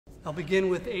I'll begin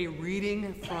with a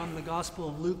reading from the Gospel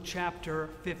of Luke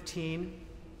chapter 15.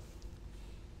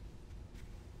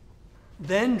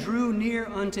 Then drew near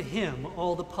unto him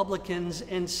all the publicans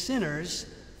and sinners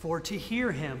for to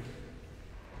hear him.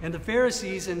 And the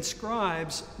Pharisees and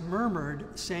scribes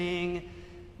murmured, saying,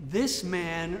 This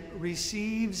man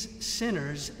receives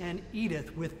sinners and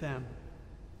eateth with them.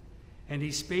 And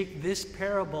he spake this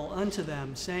parable unto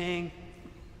them, saying,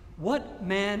 What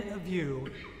man of you,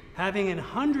 having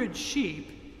 100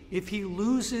 sheep, if he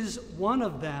loses one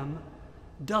of them,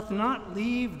 doth not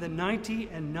leave the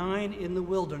 99 in the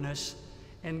wilderness,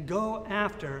 and go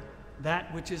after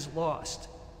that which is lost,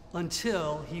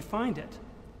 until he find it?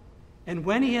 And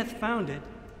when he hath found it,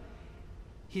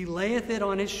 he layeth it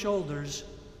on his shoulders,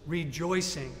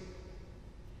 rejoicing.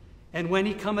 And when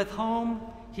he cometh home,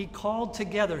 he called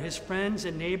together his friends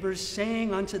and neighbors,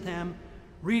 saying unto them,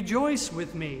 Rejoice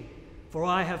with me, for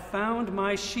I have found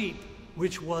my sheep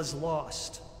which was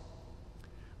lost.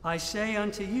 I say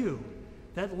unto you,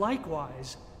 that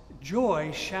likewise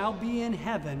joy shall be in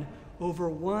heaven over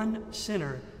one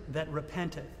sinner that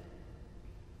repenteth,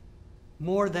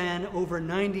 more than over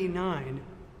 99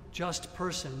 just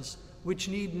persons which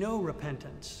need no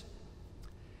repentance.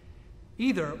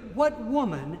 Either what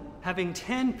woman, having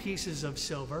 10 pieces of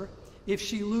silver, if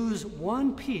she lose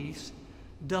one piece,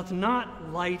 doth not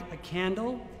light a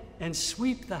candle, and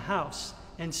sweep the house,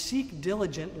 and seek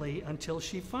diligently until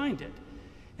she find it?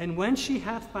 And when she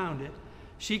hath found it,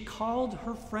 she called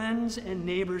her friends and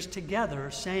neighbors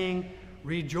together, saying,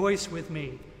 Rejoice with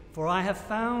me, for I have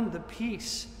found the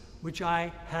piece which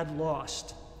I had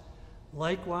lost.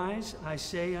 Likewise, I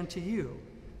say unto you,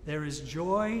 there is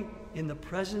joy in the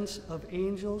presence of the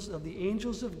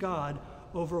angels of God,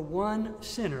 over one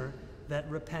sinner that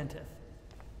repenteth.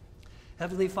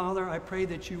 Heavenly Father, I pray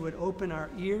that you would open our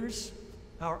ears,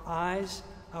 our eyes,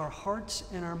 our hearts,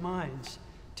 and our minds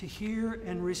to hear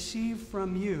and receive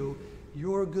from you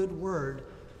your good word,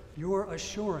 your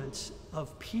assurance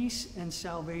of peace and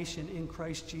salvation in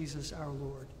Christ Jesus our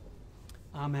Lord.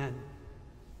 Amen.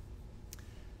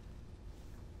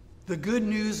 The good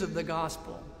news of the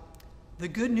gospel. The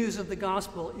good news of the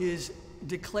gospel is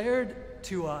declared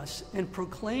to us and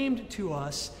proclaimed to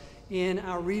us in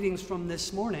our readings from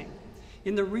this morning.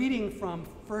 In the reading from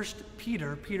 1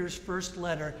 Peter, Peter's first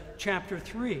letter, chapter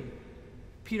 3,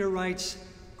 Peter writes,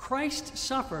 Christ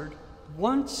suffered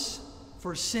once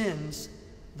for sins,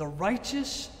 the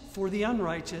righteous for the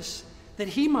unrighteous, that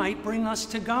he might bring us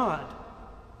to God,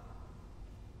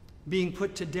 being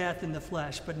put to death in the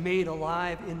flesh, but made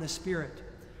alive in the spirit.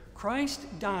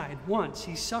 Christ died once,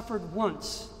 he suffered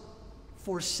once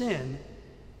for sin,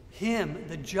 him,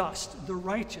 the just, the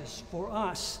righteous, for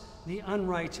us, the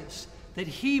unrighteous, that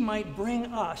he might bring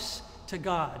us to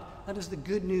God. That is the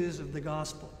good news of the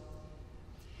gospel.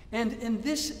 And in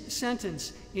this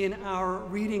sentence in our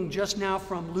reading just now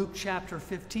from Luke chapter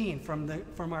 15,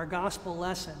 from our gospel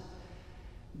lesson,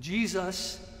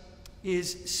 Jesus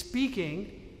is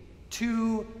speaking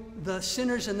to the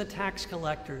sinners and the tax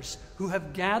collectors who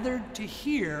have gathered to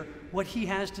hear what he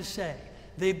has to say.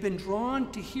 They've been drawn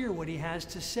to hear what he has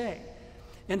to say.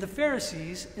 And the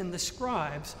Pharisees and the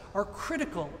scribes are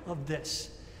critical of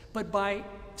this. But by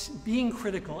being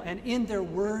critical and in their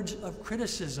words of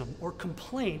criticism or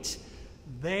complaints,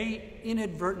 they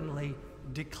inadvertently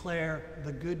declare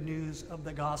the good news of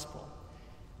the gospel.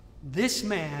 This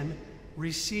man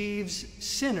receives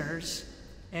sinners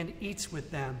and eats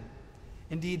with them.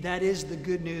 Indeed, that is the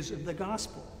good news of the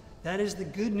gospel. That is the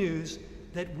good news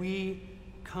that we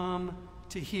come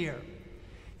to hear.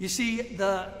 You see,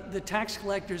 the tax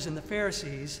collectors and the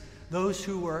Pharisees, those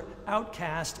who were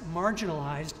outcast,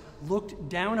 marginalized, looked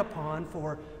down upon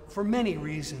for many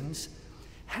reasons,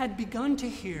 had begun to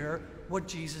hear what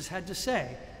Jesus had to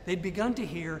say. They'd begun to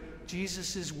hear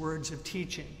Jesus' words of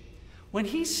teaching. When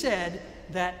he said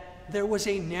that there was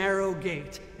a narrow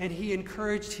gate, and he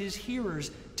encouraged his hearers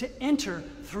to enter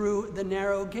through the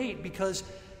narrow gate because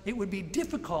it would be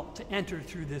difficult to enter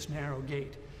through this narrow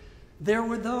gate, there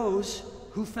were those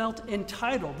who felt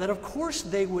entitled that of course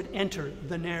they would enter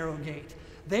the narrow gate.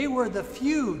 They were the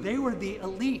few, they were the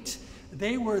elite,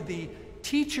 they were the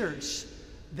teachers,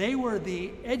 they were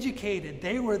the educated,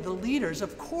 they were the leaders.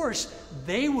 Of course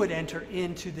they would enter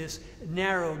into this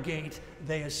narrow gate,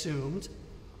 they assumed.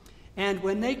 And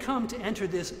when they come to enter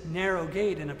this narrow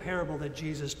gate in a parable that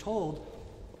Jesus told,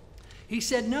 he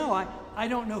said, no, I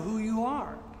don't know who you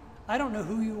are. I don't know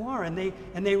who you are. And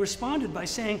they responded by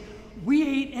saying, we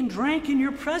ate and drank in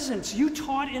your presence. You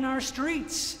taught in our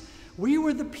streets. We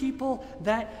were the people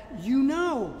that you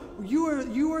know.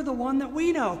 You are the one that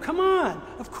we know. Come on.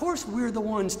 Of course we're the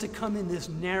ones to come in this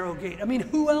narrow gate. I mean,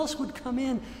 who else would come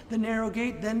in the narrow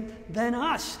gate than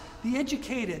us? The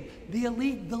educated, the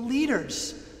elite, the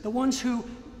leaders, the ones who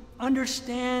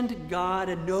understand God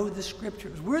and know the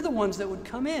Scriptures. We're the ones that would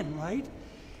come in, right?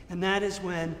 And that is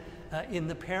when, in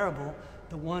the parable,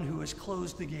 the one who has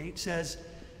closed the gate says,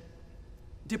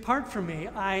 "Depart from me,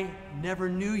 I never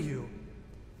knew you."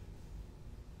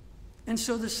 And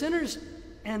so the sinners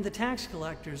and the tax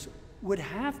collectors would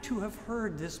have to have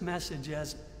heard this message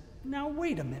as, now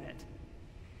wait a minute.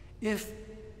 If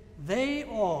they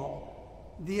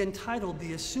all, the entitled,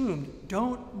 the assumed,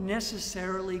 don't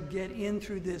necessarily get in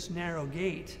through this narrow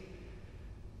gate,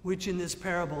 which in this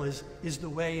parable is the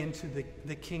way into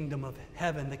the kingdom of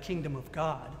heaven, the kingdom of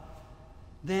God,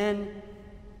 then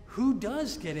who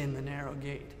does get in the narrow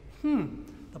gate?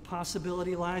 The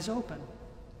possibility lies open.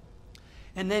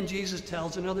 And then Jesus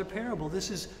tells another parable.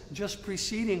 This is just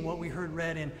preceding what we heard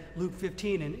read in Luke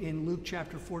 15 and in Luke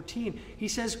chapter 14. He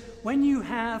says, when you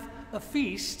have a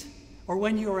feast, or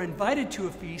when you are invited to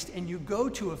a feast and you go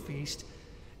to a feast,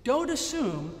 don't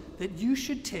assume that you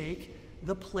should take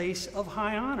the place of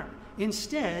high honor.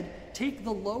 Instead, take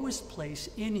the lowest place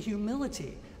in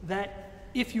humility, that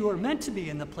if you are meant to be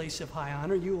in the place of high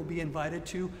honor, you will be invited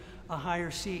to a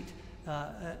higher seat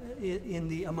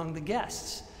among the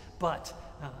guests. But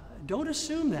don't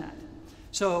assume that.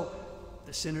 So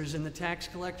the sinners and the tax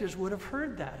collectors would have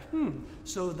heard that.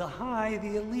 So the high,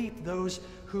 the elite, those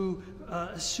who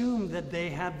assume that they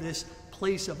have this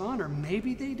place of honor,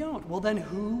 maybe they don't. Well, then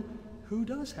who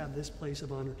does have this place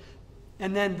of honor?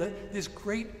 And then this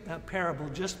great parable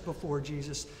just before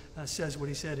Jesus says what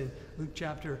he said in Luke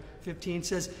chapter 15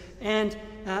 says, and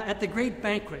at the great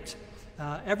banquet,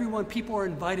 people are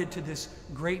invited to this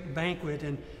great banquet,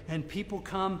 and people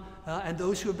come, and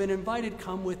those who have been invited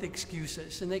come with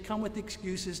excuses. And they come with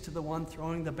excuses to the one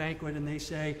throwing the banquet, and they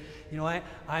say,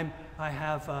 I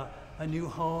have a new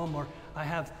home, or I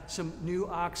have some new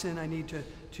oxen I need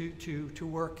to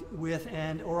work with,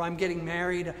 or I'm getting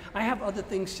married. I have other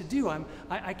things to do.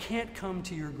 I can't come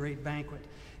to your great banquet.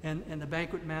 And the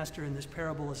banquet master in this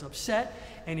parable is upset,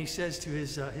 and he says to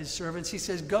his servants, he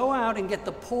says, go out and get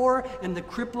the poor and the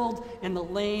crippled and the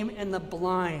lame and the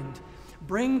blind.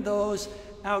 Bring those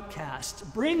outcasts.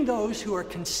 Bring those who are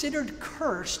considered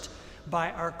cursed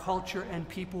by our culture and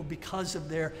people because of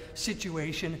their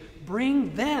situation.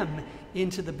 Bring them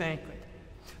into the banquet.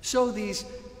 So these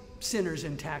sinners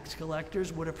and tax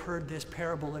collectors would have heard this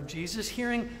parable of Jesus,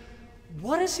 hearing,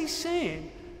 what is he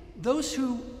saying? Those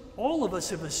who all of us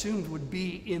have assumed would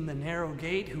be in the narrow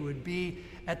gate, who would be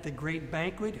at the great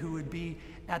banquet, who would be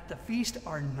at the feast,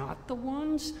 are not the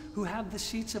ones who have the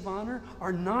seats of honor,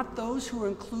 are not those who are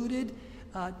included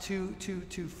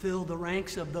to fill the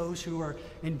ranks of those who are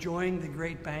enjoying the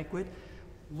great banquet.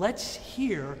 Let's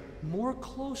hear more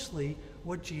closely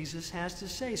what Jesus has to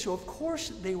say. So of course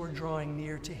they were drawing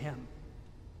near to him.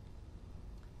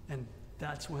 And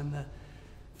that's when the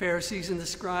Pharisees and the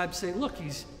scribes say, look,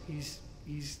 he's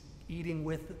eating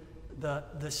with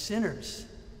the sinners.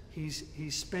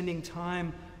 He's spending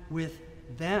time with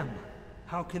them.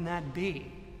 How can that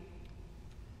be?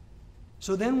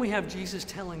 So then we have Jesus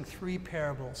telling three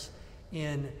parables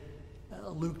in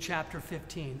Luke chapter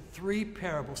 15. Three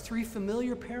parables, three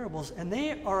familiar parables, and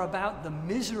they are about the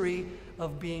misery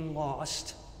of being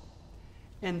lost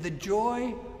and the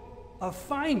joy of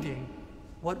finding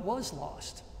what was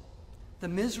lost. The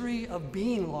misery of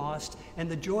being lost and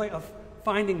the joy of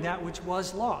finding that which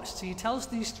was lost. So he tells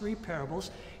these three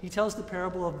parables. He tells the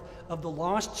parable of the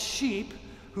lost sheep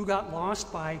who got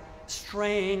lost by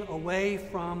straying away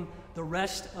from the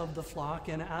rest of the flock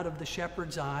and out of the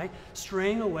shepherd's eye,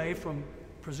 straying away from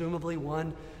presumably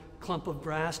one clump of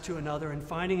grass to another and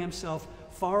finding himself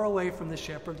far away from the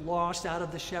shepherd, lost out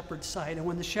of the shepherd's sight. And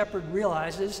when the shepherd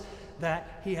realizes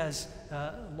that he has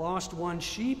lost one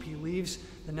sheep, he leaves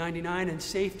the 99 in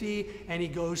safety and he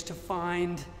goes to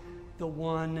find the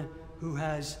one who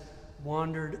has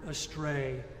wandered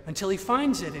astray until he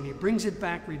finds it and he brings it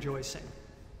back rejoicing.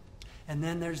 And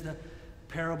then there's the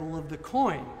parable of the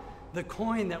coin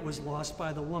that was lost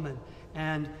by the woman.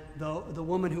 And the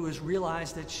woman who has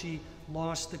realized that she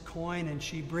lost the coin, and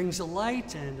she brings a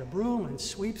light and a broom and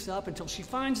sweeps up until she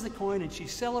finds the coin, and she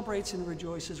celebrates and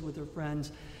rejoices with her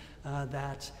friends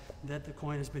that the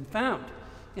coin has been found.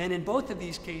 And in both of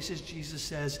these cases, Jesus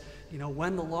says, you know,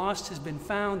 when the lost has been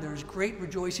found, there's great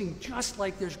rejoicing, just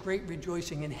like there's great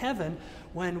rejoicing in heaven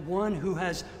when one who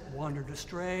has wandered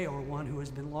astray or one who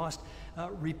has been lost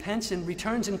repents and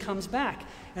returns and comes back.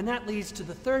 And that leads to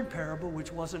the third parable,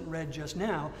 which wasn't read just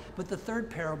now, but the third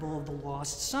parable of the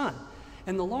lost son.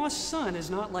 And the lost son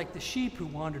is not like the sheep who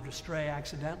wandered astray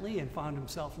accidentally and found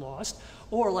himself lost,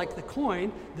 or like the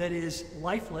coin that is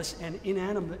lifeless and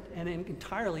inanimate and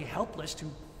entirely helpless to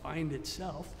find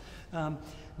itself.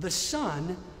 The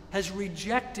son has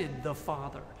rejected the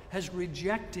father, has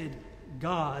rejected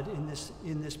God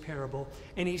in this parable,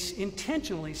 and he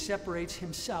intentionally separates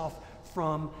himself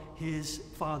from his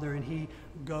father, and he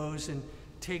goes and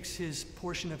takes his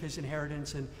portion of his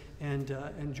inheritance and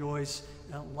enjoys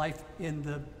life in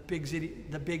the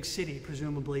big city,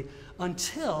 presumably,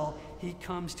 until he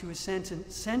comes to his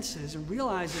senses and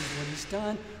realizes what he's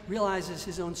done, realizes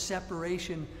his own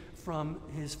separation from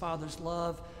his father's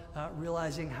love,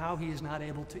 realizing how he is not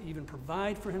able to even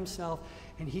provide for himself,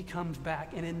 and he comes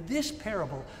back. And in this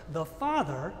parable, the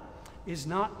father is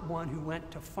not one who went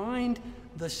to find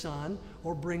the son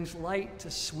or brings light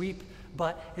to sweep,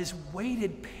 but has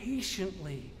waited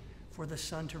patiently for the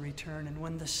son to return. And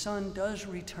when the son does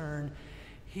return,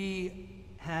 he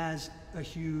has a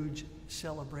huge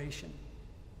celebration.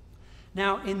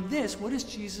 Now, in this, what is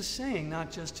Jesus saying?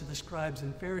 Not just to the scribes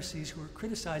and Pharisees who are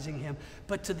criticizing him,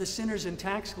 but to the sinners and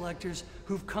tax collectors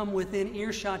who've come within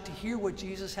earshot to hear what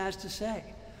Jesus has to say.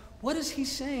 What is he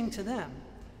saying to them?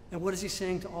 And what is he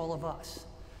saying to all of us?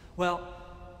 Well,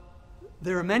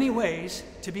 there are many ways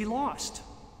to be lost,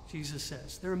 Jesus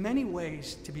says. There are many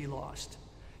ways to be lost.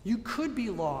 You could be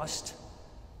lost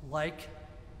like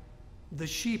the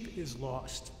sheep is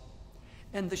lost.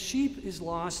 And the sheep is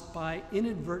lost by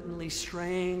inadvertently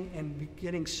straying and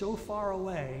getting so far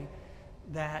away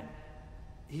that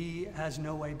he has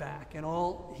no way back. And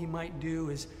all he might do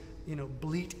is,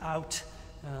 bleat out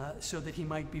so that he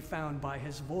might be found by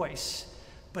his voice.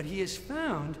 But he is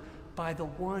found by the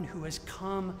one who has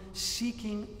come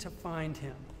seeking to find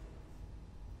him.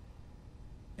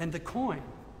 And the coin.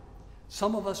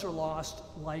 Some of us are lost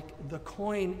like the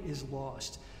coin is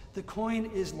lost. The coin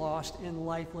is lost and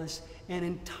lifeless and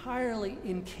entirely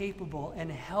incapable and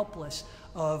helpless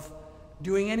of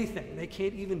doing anything. They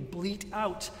can't even bleat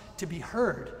out to be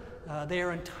heard. They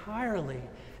are entirely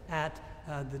at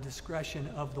the discretion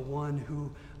of the one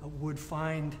who would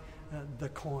find the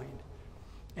coin.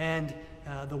 And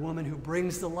the woman who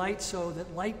brings the light so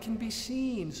that light can be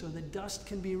seen, so that dust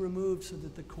can be removed, so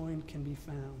that the coin can be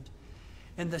found.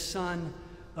 And the son,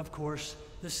 of course,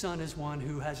 the son is one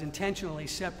who has intentionally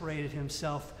separated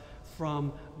himself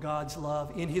from God's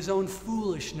love in his own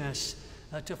foolishness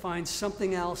to find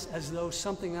something else, as though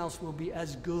something else will be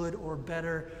as good or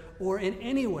better or in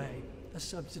any way a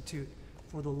substitute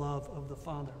for the love of the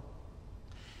Father.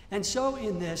 And so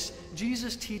in this,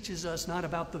 Jesus teaches us not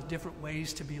about the different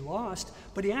ways to be lost,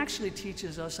 but he actually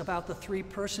teaches us about the three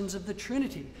persons of the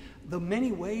Trinity, the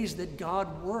many ways that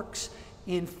God works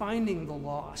in finding the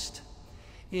lost.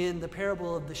 In the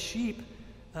parable of the sheep,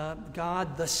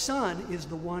 God, the Son, is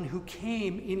the one who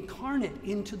came incarnate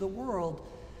into the world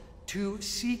to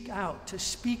seek out, to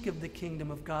speak of the kingdom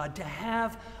of God, to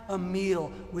have a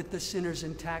meal with the sinners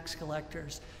and tax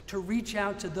collectors, to reach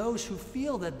out to those who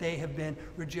feel that they have been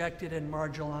rejected and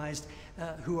marginalized,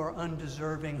 who are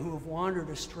undeserving, who have wandered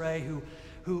astray,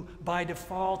 who by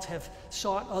default have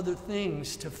sought other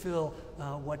things to fill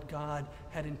what God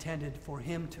had intended for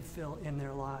him to fill in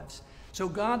their lives. So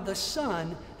God the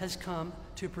Son has come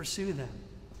to pursue them.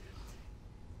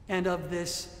 And of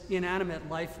this inanimate,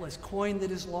 lifeless coin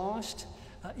that is lost,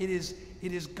 it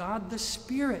is God the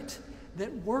Spirit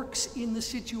that works in the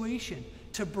situation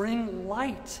to bring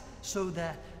light so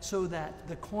that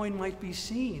the coin might be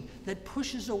seen, that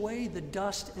pushes away the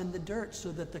dust and the dirt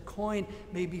so that the coin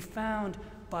may be found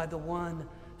by the one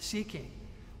seeking.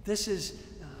 This is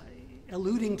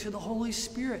alluding to the Holy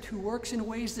Spirit, who works in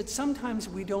ways that sometimes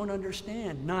we don't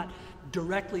understand, not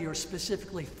directly or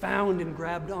specifically found and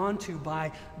grabbed onto by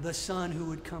the Son who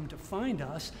would come to find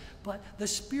us, but the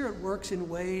Spirit works in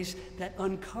ways that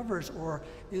uncovers or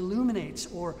illuminates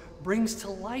or brings to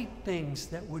light things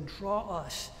that would draw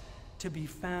us to be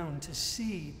found, to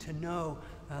see, to know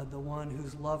the one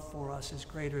whose love for us is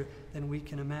greater than we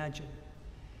can imagine.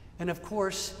 And of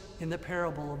course, in the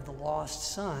parable of the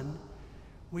lost son,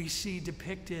 we see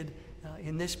depicted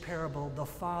in this parable the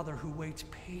father who waits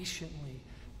patiently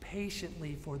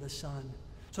for the son.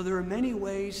 So there are many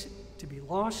ways to be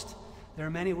lost. There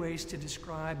are many ways to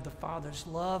describe the Father's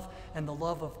love and the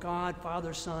love of God,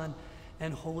 Father, Son,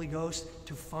 and Holy Ghost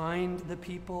to find the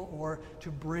people or to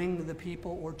bring the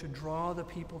people or to draw the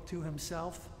people to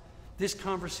himself. This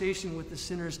conversation with the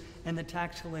sinners and the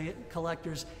tax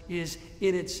collectors is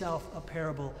in itself a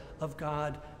parable of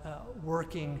God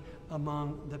working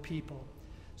among the people.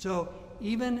 So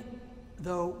even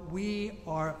though we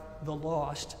are the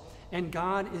lost, and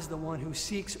God is the one who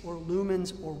seeks or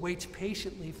lumens or waits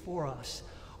patiently for us,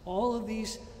 all of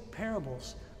these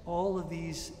parables, all of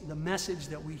these, the message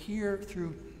that we hear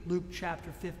through Luke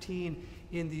chapter 15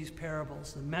 in these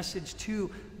parables, the message to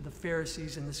the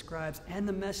Pharisees and the scribes, and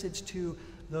the message to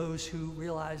those who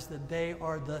realize that they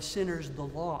are the sinners, the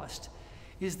lost,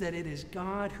 is that it is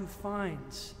God who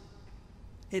finds,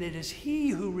 and it is he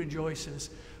who rejoices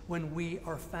when we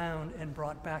are found and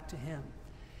brought back to him.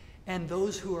 And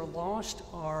those who are lost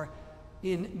are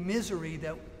in misery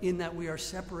in that we are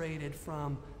separated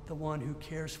from the one who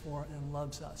cares for and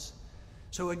loves us.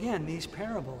 So again, these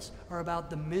parables are about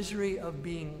the misery of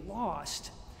being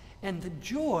lost and the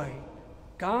joy,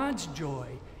 God's joy,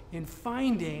 in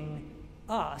finding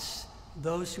us,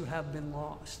 those who have been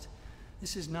lost.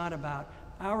 This is not about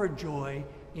our joy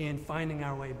in finding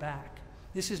our way back.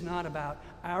 This is not about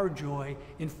our joy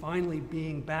in finally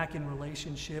being back in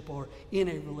relationship or in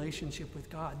a relationship with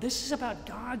God. This is about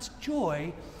God's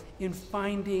joy in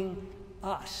finding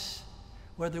us,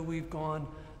 whether we've gone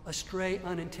astray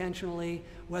unintentionally,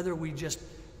 whether we just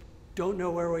don't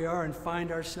know where we are and find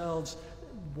ourselves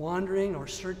wandering or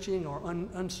searching or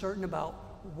uncertain about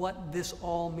what this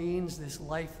all means, this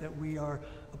life that we are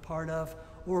a part of,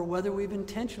 or whether we've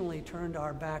intentionally turned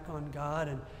our back on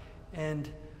God and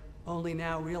only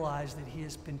now realize that he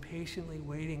has been patiently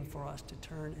waiting for us to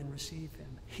turn and receive him.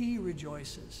 He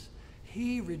rejoices.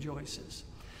 He rejoices.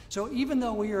 So even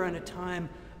though we are in a time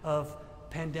of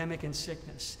pandemic and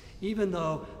sickness, even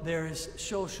though there is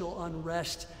social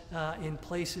unrest in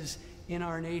places in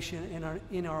our nation,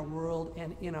 in our world,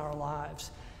 and in our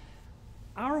lives,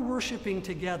 our worshiping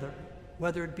together,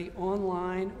 whether it be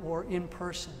online or in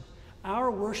person,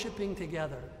 our worshiping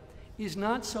together is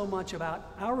not so much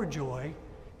about our joy.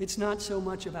 It's not so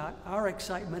much about our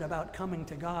excitement about coming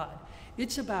to God.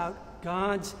 It's about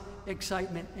God's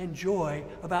excitement and joy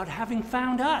about having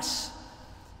found us.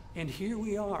 And here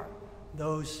we are,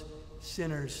 those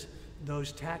sinners,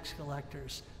 those tax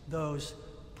collectors, those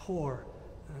poor,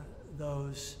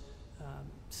 those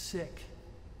sick,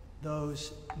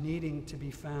 those needing to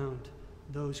be found,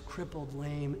 those crippled,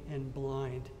 lame, and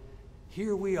blind.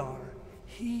 Here we are.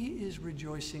 He is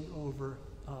rejoicing over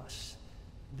us.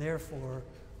 Therefore,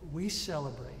 we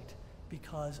celebrate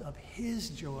because of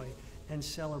his joy and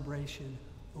celebration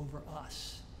over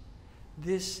us.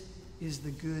 This is the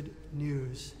good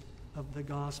news of the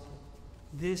gospel.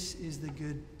 This is the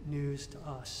good news to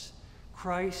us.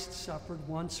 Christ suffered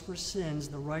once for sins,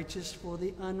 the righteous for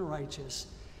the unrighteous,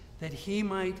 that he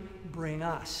might bring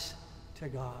us to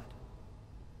God.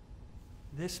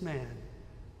 This man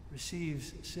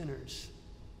receives sinners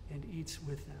and eats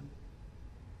with them.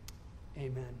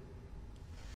 Amen.